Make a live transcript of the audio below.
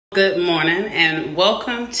Good morning and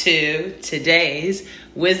welcome to today's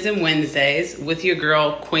Wisdom Wednesdays with your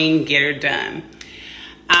girl, Queen Get Her Done.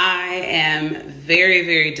 I am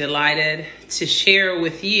very delighted to share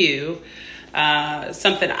with you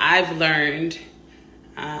something I've learned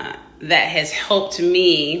that has helped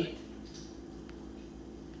me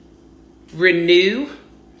renew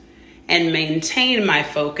and maintain my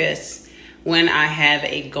focus when I have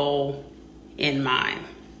a goal in mind.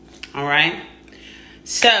 All right?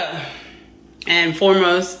 So, and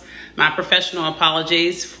foremost, my professional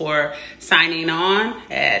apologies for signing on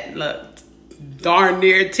at darn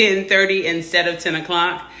near 10:30 instead of 10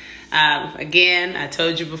 o'clock. Again, I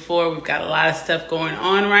told you before, we've got a lot of stuff going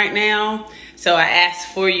on right now. So I ask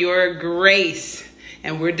for your grace,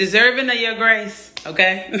 and we're deserving of your grace,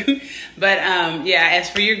 okay? But I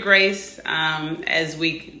ask for your grace as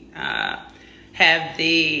we have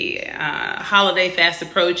the holiday fast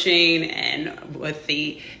approaching, and with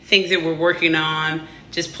the things that we're working on.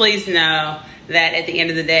 Just please know that at the end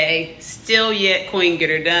of the day, still yet Queen Get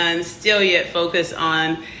Her Done, still yet focus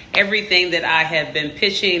on everything that I have been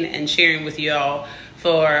pitching and sharing with y'all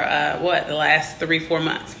for the last 3-4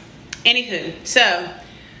 months. Anywho, so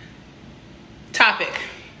topic.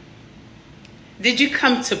 Did you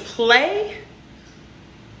come to play,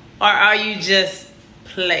 or are you just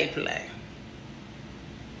play?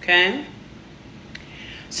 Okay?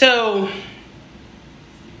 So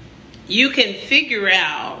you can figure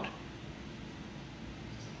out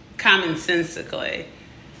commonsensically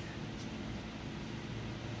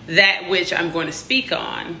that which I'm going to speak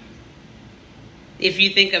on if you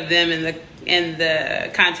think of them in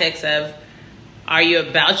the context of, are you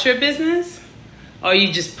about your business or are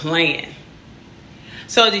you just playing?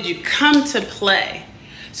 So did you come to play?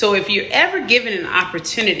 So if you're ever given an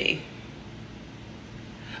opportunity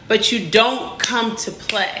but you don't come to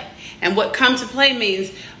play. And what come to play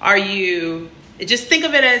means, just think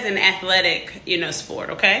of it as an athletic, sport,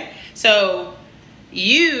 okay? So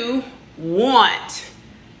you want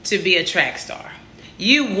to be a track star.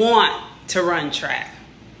 You want to run track,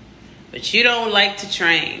 but you don't like to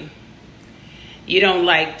train. You don't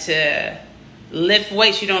like to lift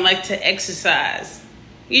weights. You don't like to exercise.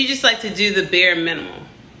 You just like to do the bare minimum.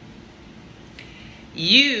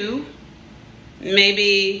 You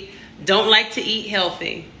maybe don't like to eat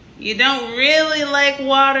healthy. You don't really like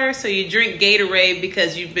water, so you drink Gatorade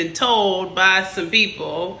because you've been told by some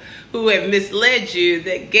people who have misled you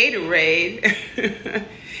that Gatorade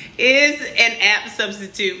is an apt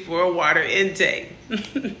substitute for a water intake.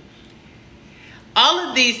 All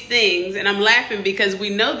of these things, and I'm laughing because we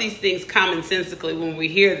know these things commonsensically when we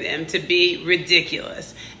hear them to be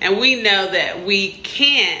ridiculous. And we know that we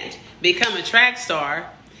can't become a track star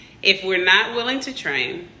if we're not willing to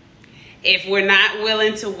train, if we're not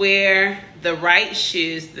willing to wear the right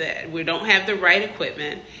shoes, that we don't have the right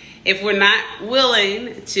equipment, if we're not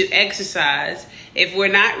willing to exercise, if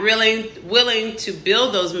we're not really willing to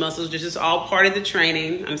build those muscles, which is all part of the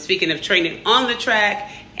training. I'm speaking of training on the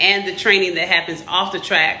track and the training that happens off the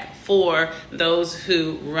track for those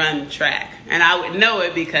who run track. And I would know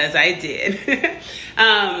it because I did.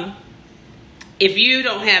 If you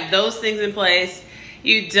don't have those things in place,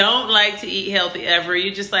 you don't like to eat healthy ever.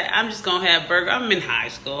 You're just like, I'm just going to have burger. I'm in high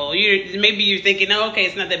school. Maybe you're thinking, oh, okay,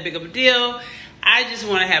 it's not that big of a deal. I just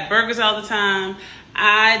want to have burgers all the time.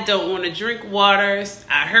 I don't want to drink water.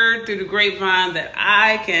 I heard through the grapevine that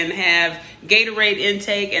I can have Gatorade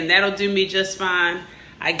intake and that'll do me just fine.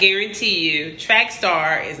 I guarantee you, track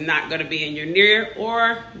star is not going to be in your near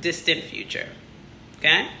or distant future.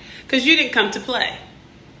 Okay? Because you didn't come to play.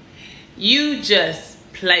 You just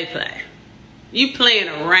play. You playing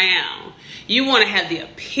around. You want to have the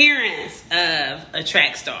appearance of a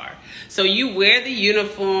track star. So you wear the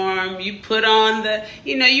uniform, you put on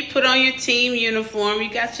you put on your team uniform, you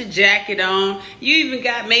got your jacket on, you even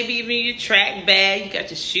got maybe even your track bag, you got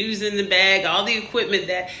your shoes in the bag, all the equipment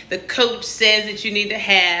that the coach says that you need to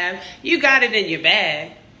have, you got it in your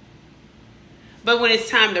bag. But when it's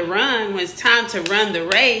time to run, when it's time to run the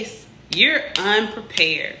race, you're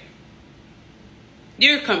unprepared.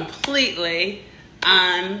 You're completely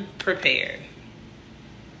unprepared.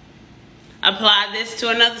 Apply this to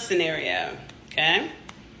another scenario, okay?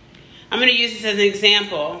 I'm going to use this as an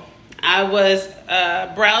example. I was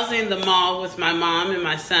browsing the mall with my mom and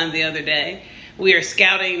my son the other day. We are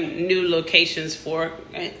scouting new locations for,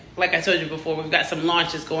 like I told you before, we've got some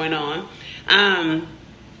launches going on.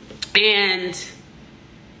 And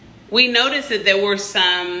we noticed that there were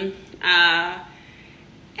some...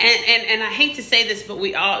 And I hate to say this, but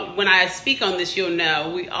we all, when I speak on this, you'll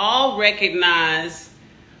know, we all recognize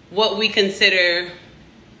what we consider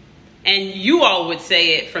And you all would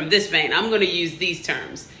say it from this vein. I'm going to use these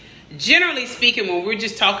terms. Generally speaking, when we're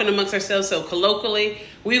just talking amongst ourselves, so colloquially,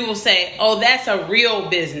 we will say, oh, that's a real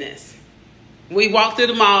business. We walk through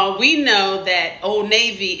the mall. We know that Old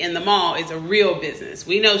Navy in the mall is a real business.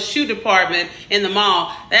 We know shoe department in the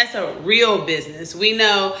mall, that's a real business. We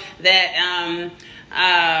know that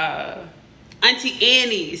Auntie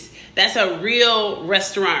Annie's, that's a real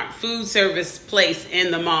restaurant, food service place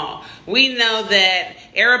in the mall. We know that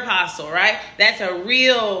Aeropostale, right? That's a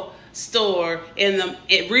real store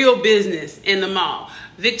real business in the mall.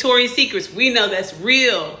 Victoria's Secrets, we know that's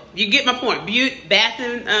real. You get my point. Bath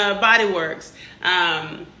and Body Works.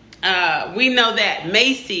 We know that.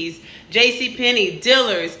 Macy's, JCPenney,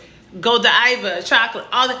 Dillard's, Godiva, chocolate,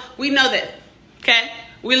 all that. We know that. Okay?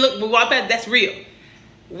 We walk past, that's real.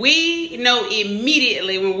 We know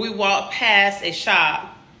immediately when we walk past a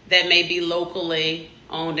shop that may be locally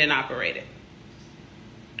owned and operated.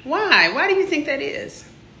 Why? Why do you think that is?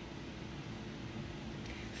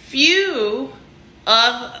 Few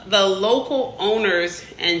of the local owners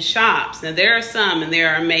and shops, now there are some and they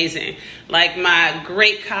are amazing, like my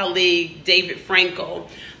great colleague David Frankel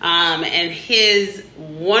and his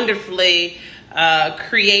wonderfully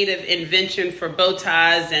creative invention for bow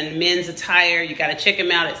ties and men's attire. You got to check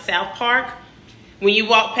him out at South Park. When you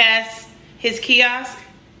walk past his kiosk,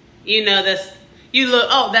 you know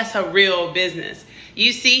that's a real business.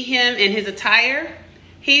 You see him in his attire,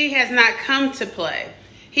 he has not come to play.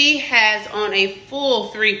 He has on a full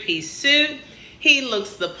three-piece suit. He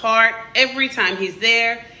looks the part every time he's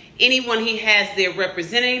there. Anyone he has there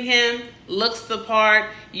representing him looks the part.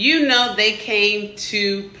 You know they came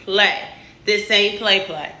to play. This ain't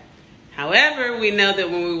play. However, we know that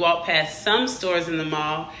when we walk past some stores in the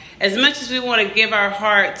mall, as much as we want to give our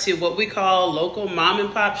heart to what we call local mom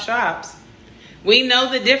and pop shops, we know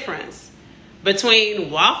the difference between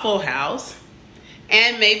Waffle House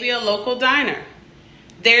and maybe a local diner.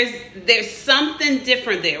 There's something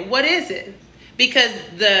different there. What is it? Because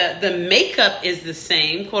the makeup is the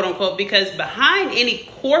same, quote unquote, because behind any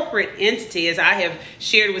corporate entity, as I have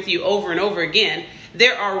shared with you over and over again,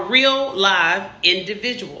 there are real live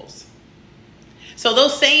individuals. So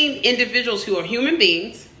those same individuals who are human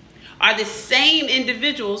beings are the same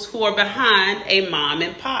individuals who are behind a mom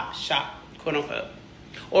and pop shop, quote unquote,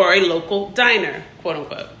 or a local diner, quote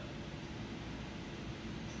unquote.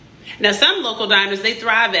 Now, some local diners, they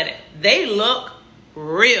thrive at it. They look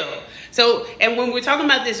real. So, and when we're talking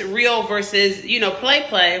about this real versus,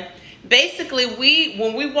 play, basically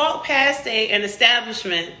when we walk past an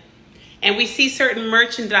establishment and we see certain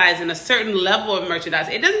merchandise and a certain level of merchandise,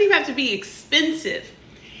 it doesn't even have to be expensive.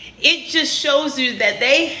 It just shows you that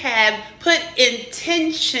they have put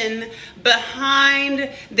intention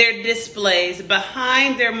behind their displays,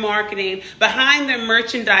 behind their marketing, behind their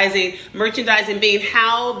merchandising being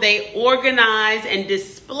how they organize and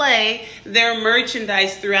display their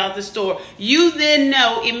merchandise throughout the store. You then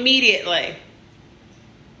know immediately,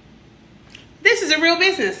 this is a real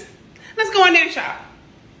business. Let's go in there and shop.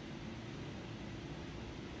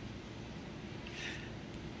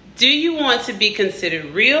 Do you want to be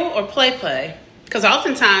considered real or play? Because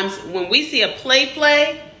oftentimes when we see a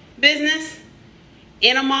play business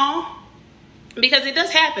in a mall, because it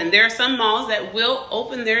does happen, there are some malls that will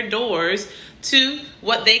open their doors to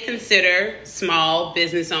what they consider small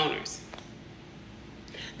business owners.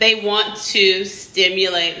 They want to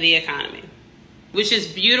stimulate the economy, which is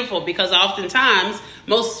beautiful because oftentimes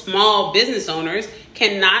most small business owners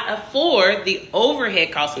cannot afford the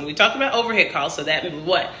overhead costs. And we talked about overhead costs, so that means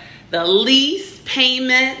what? The lease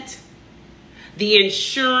payment, the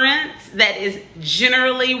insurance that is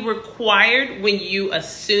generally required when you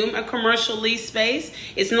assume a commercial lease space.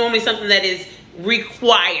 It's normally something that is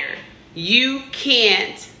required. You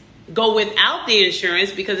can't go without the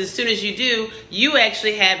insurance because as soon as you do, you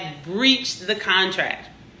actually have breached the contract.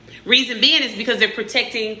 Reason being is because they're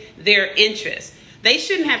protecting their interests. They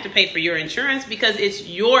shouldn't have to pay for your insurance because it's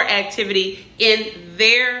your activity in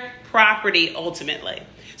their property ultimately.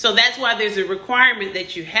 So that's why there's a requirement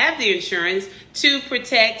that you have the insurance to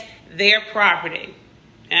protect their property.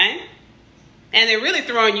 Okay? And they're really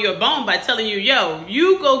throwing you a bone by telling you, yo,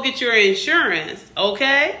 you go get your insurance,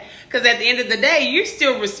 okay? Because at the end of the day, you're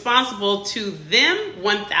still responsible to them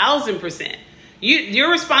 1,000%. Your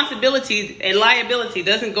responsibility and liability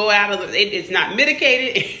doesn't go out of it's not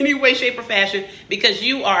mitigated in any way, shape, or fashion because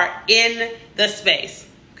you are in the space,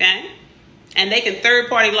 okay? And they can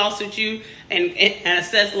third-party lawsuit you and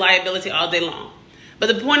assess liability all day long. But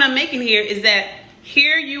the point I'm making here is that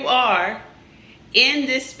here you are in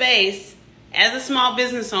this space as a small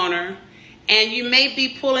business owner, and you may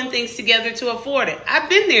be pulling things together to afford it. I've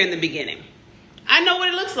been there in the beginning. I know what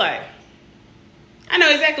it looks like. I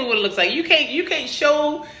know exactly what it looks like. You can't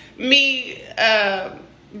show me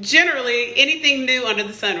generally anything new under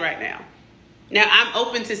the sun right now. Now, I'm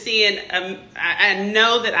open to seeing, I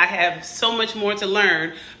know that I have so much more to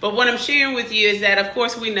learn, but what I'm sharing with you is that, of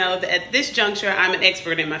course, we know that at this juncture, I'm an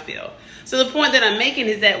expert in my field. So the point that I'm making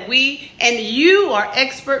is that we and you are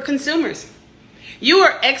expert consumers. You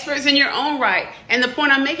are experts in your own right. And the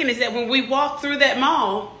point I'm making is that when we walk through that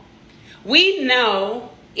mall, we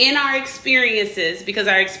know in our experiences, because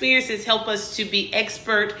our experiences help us to be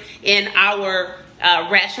expert in our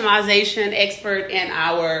rationalization, expert in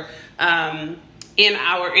our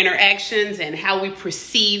interactions and how we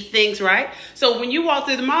perceive things, right? So when you walk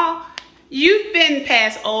through the mall, you've been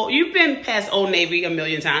past Old Navy a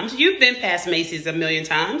million times. You've been past Macy's a million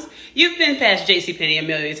times. You've been past JCPenney a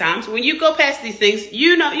million times. When you go past these things,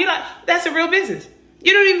 you know, you're like, that's a real business.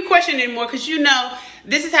 You don't even question it anymore because you know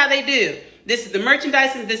this is how they do. This is the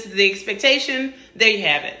merchandising. This is the expectation. There you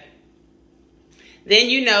have it. Then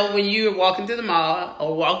you know when you're walking through the mall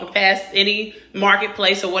or walking past any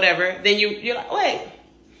marketplace or whatever, then you're like, wait,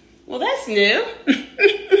 well, that's new.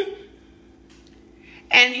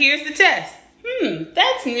 And here's the test.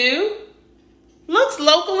 That's new. Looks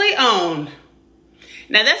locally owned.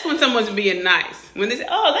 Now, that's when someone's being nice. When they say,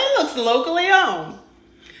 oh, that looks locally owned.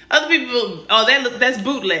 Other people, oh, that's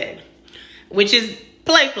bootleg, which is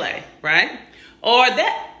play, right? Or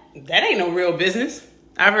that ain't no real business.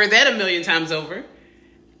 I've heard that a million times over.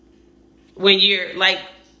 When you're like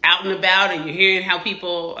out and about and you're hearing how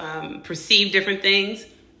people perceive different things.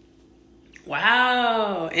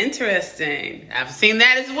 Wow, interesting. I've seen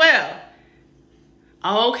that as well.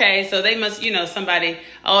 Oh, okay, so they must, somebody,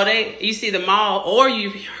 you see the mall, or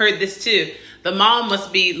you've heard this too. The mall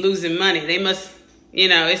must be losing money. They must,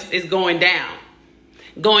 it's going down.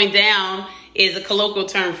 Going down is a colloquial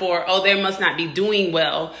term for, they must not be doing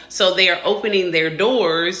well. So they are opening their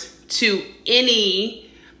doors to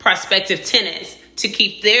any prospective tenants to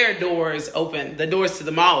keep their doors open, the doors to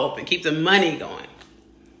the mall open, keep the money going.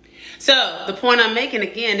 So the point I'm making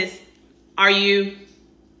again is, are you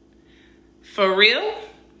for real?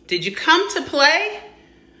 Did you come to play?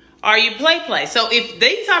 Are you play? So if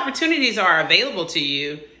these opportunities are available to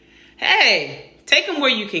you, hey, take them where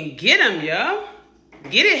you can get them, yo.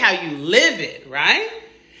 Get it how you live it, right?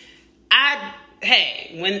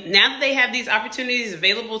 Now that they have these opportunities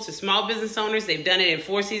available to small business owners, they've done it in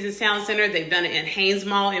Four Seasons Town Center, they've done it in Haynes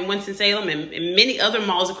Mall in Winston-Salem, and many other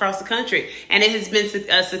malls across the country. And it has been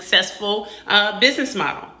a successful business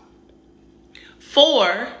model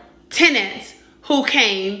for tenants who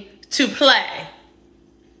came to play.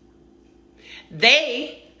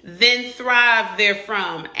 They then thrive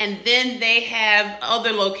therefrom, and then they have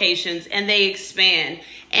other locations and they expand,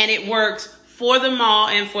 and it works for the mall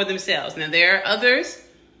and for themselves. Now, there are others,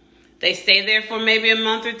 they stay there for maybe a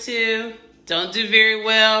month or two, don't do very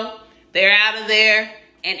well, they're out of there,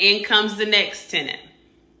 and in comes the next tenant.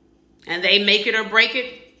 And they make it or break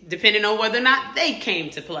it depending on whether or not they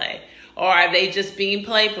came to play, or are they just being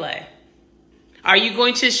play? Are you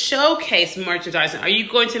going to showcase merchandising? Are you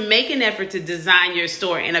going to make an effort to design your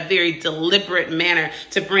store in a very deliberate manner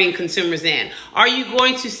to bring consumers in? Are you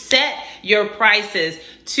going to set your prices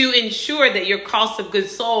to ensure that your cost of goods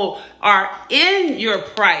sold are in your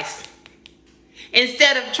price,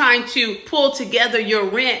 instead of trying to pull together your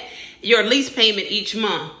rent, your lease payment each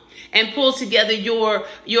month, and pull together your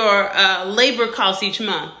labor costs each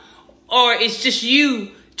month? Or it's just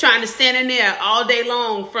you trying to stand in there all day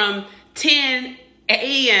long from 10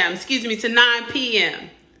 a.m., to 9 p.m.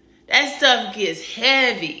 That stuff gets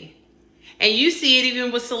heavy. And you see it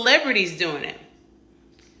even with celebrities doing it.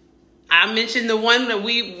 I mentioned the one that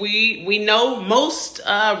we know most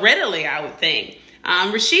readily, I would think.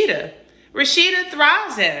 Rashida. Rashida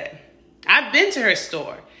thrives at it. I've been to her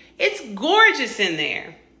store. It's gorgeous in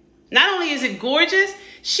there. Not only is it gorgeous,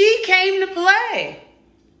 she came to play.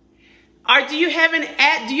 Or do you have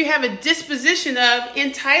a disposition of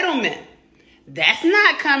entitlement? That's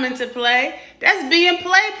not coming to play. That's being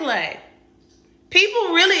play.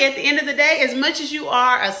 People really, at the end of the day, as much as you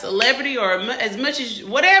are a celebrity, or as much as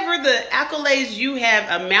whatever the accolades you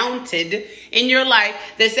have amounted in your life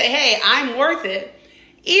that say, hey, I'm worth it.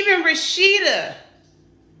 Even Rashida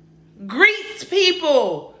greets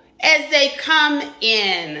people as they come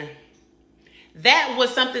in. That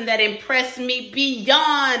was something that impressed me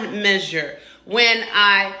beyond measure when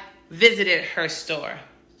I visited her store.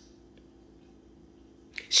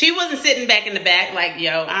 She wasn't sitting back in the back like,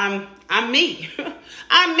 yo, I'm me.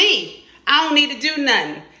 I'm me. I don't need to do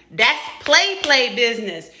nothing. That's play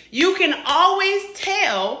business. You can always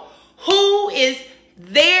tell who is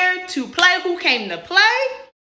there to play, who came to play,